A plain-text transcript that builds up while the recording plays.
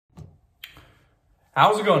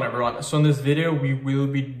How's it going, everyone? So in this video, we will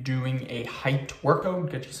be doing a height workout,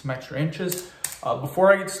 get you some extra inches.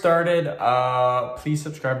 Before I get started, please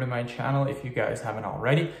subscribe to my channel if you guys haven't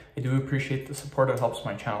already. I do appreciate the support. It helps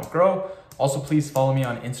my channel grow. Also, please follow me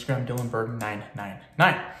on Instagram,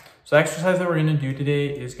 DylanBerg999. So the exercise that we're gonna do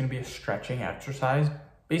today is gonna be a stretching exercise.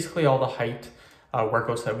 Basically, all the height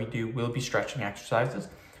workouts that we do will be stretching exercises.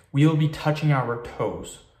 We'll be touching our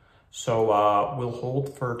toes. So we'll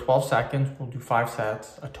hold for 12 seconds. We'll do 5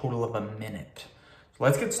 sets, a total of a minute. So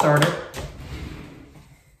let's get started.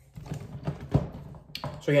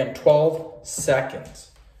 So again, 12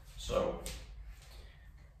 seconds. So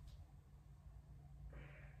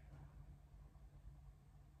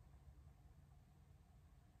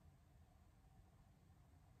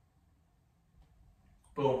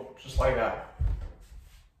boom, just like that.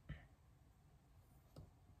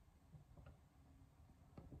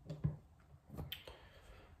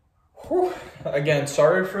 Whew. Again,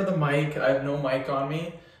 sorry for the mic. I have no mic on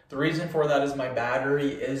me. The reason for that is my battery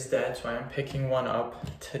is dead, so I'm picking one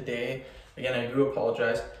up today. Again, I do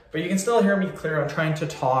apologize, but you can still hear me clear. I'm trying to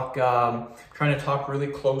talk really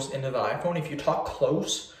close into the iPhone. If you talk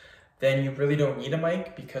close, then you really don't need a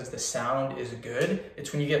mic because the sound is good.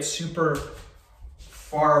 It's when you get super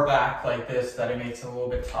far back like this that it makes it a little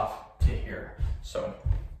bit tough to hear. So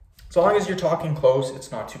as long as you're talking close,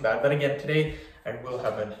 it's not too bad. But again, today I will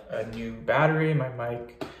have a new battery. My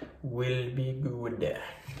mic will be good.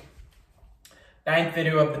 9th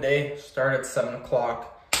video of the day. Start at 7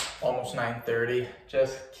 o'clock, almost 9:30.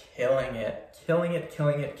 Just killing it.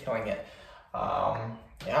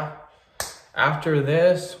 Yeah. After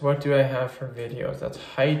this, what do I have for videos? That's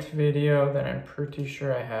height video. Then I'm pretty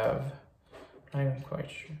sure I have, I'm not even quite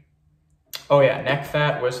sure. Oh yeah, neck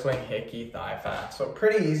fat, whistling, hickey, thigh fat. So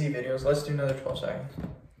pretty easy videos. Let's do another 12 seconds.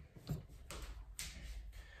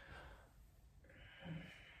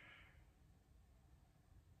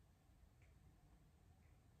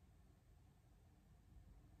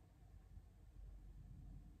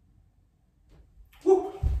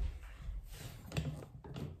 Woo.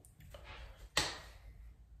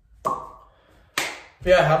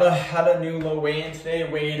 Yeah, had a new low weigh-in today.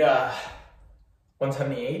 Weighed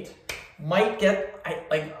 178. Might get,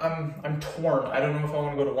 I'm torn. I don't know if I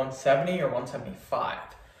want to go to 170 or 175.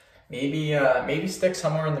 Maybe stick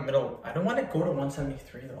somewhere in the middle. I don't want to go to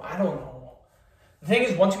 173 though. I don't know. The thing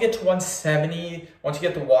is, once you get to 170, once you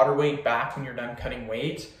get the water weight back when you're done cutting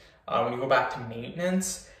weight, when you go back to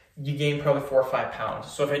maintenance, you gain probably 4 or 5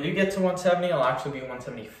 pounds. So if I do get to 170, I'll actually be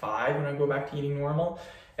 175 when I go back to eating normal.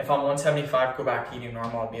 If I'm 175, go back to eating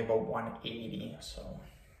normal, I'll be about 180. So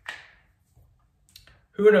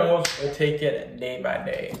who knows? We'll take it day by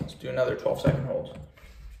day. Let's do another 12-second hold.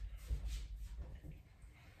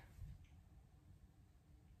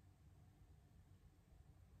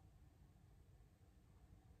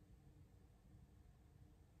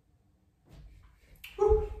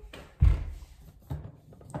 Woo.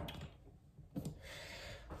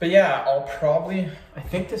 But yeah, I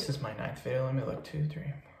think this is my 9th video. Let me look, 2, 3,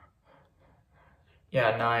 4.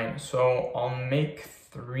 Yeah, 9. So I'll make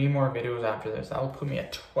 3 more videos after this. That'll put me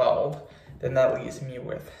at 12. Then that leaves me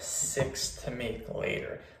with 6 to make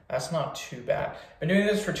later. That's not too bad. Been doing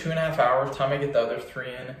this for 2.5 hours. Time I get the other 3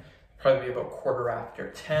 in, probably be about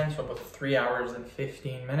 10:15, so about 3 hours and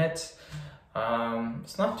 15 minutes.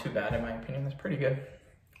 It's not too bad in my opinion. That's pretty good.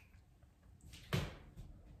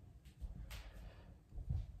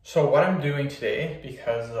 So what I'm doing today,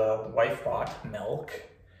 because the wife bought milk,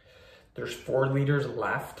 there's 4 liters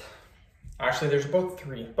left. Actually, there's about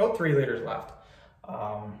 3 liters left.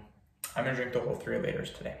 I'm gonna drink the whole 3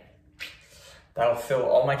 liters today. That'll fill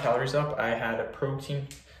all my calories up. I had a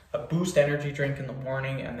Boost energy drink in the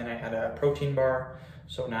morning, and then I had a protein bar.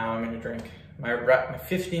 So now I'm gonna drink my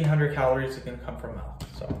 1,500 calories is gonna come from milk.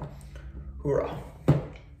 So, hoorah.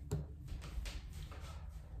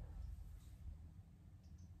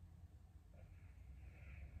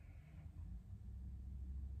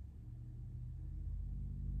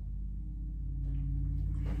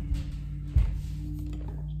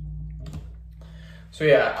 So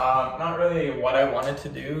yeah, not really what I wanted to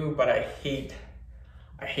do, but I hate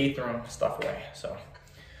throwing stuff away. So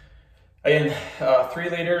again, 3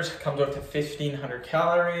 liters comes out to 1,500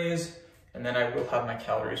 calories, and then I will have my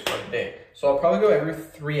calories for the day. So I'll probably go every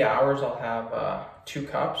 3 hours. I'll have 2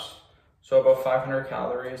 cups, so about 500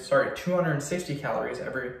 calories. Sorry, 260 calories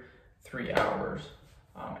every 3 hours.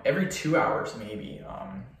 Every 2 hours maybe.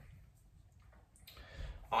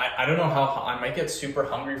 I don't know how, I might get super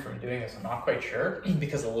hungry from doing this. I'm not quite sure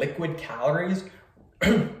because liquid calories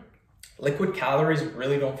really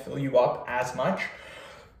don't fill you up as much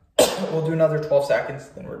We'll do another 12 seconds,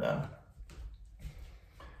 then we're done.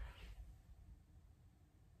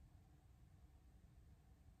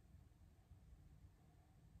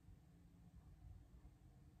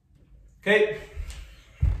 Okay.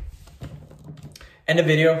 End of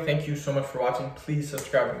video. Thank you so much for watching. Please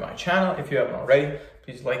subscribe to my channel if you haven't already.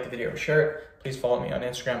 Please like the video, share it. Please follow me on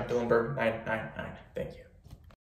Instagram, Dylanberg999. Thank you.